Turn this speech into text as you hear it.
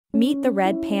Meet the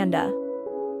red panda,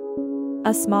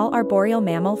 a small arboreal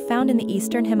mammal found in the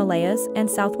eastern Himalayas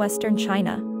and southwestern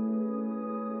China.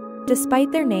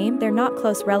 Despite their name, they're not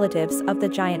close relatives of the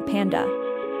giant panda.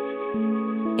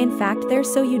 In fact, they're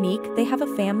so unique, they have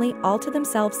a family all to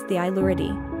themselves, the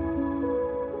Iluridae.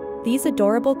 These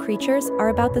adorable creatures are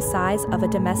about the size of a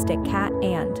domestic cat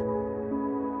and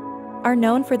are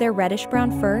known for their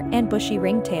reddish-brown fur and bushy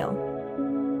ringtail.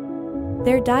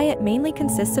 Their diet mainly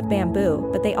consists of bamboo,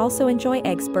 but they also enjoy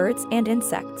eggs, birds, and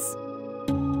insects.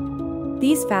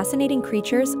 These fascinating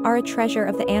creatures are a treasure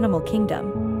of the animal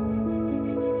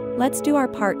kingdom. Let's do our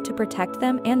part to protect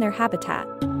them and their habitat.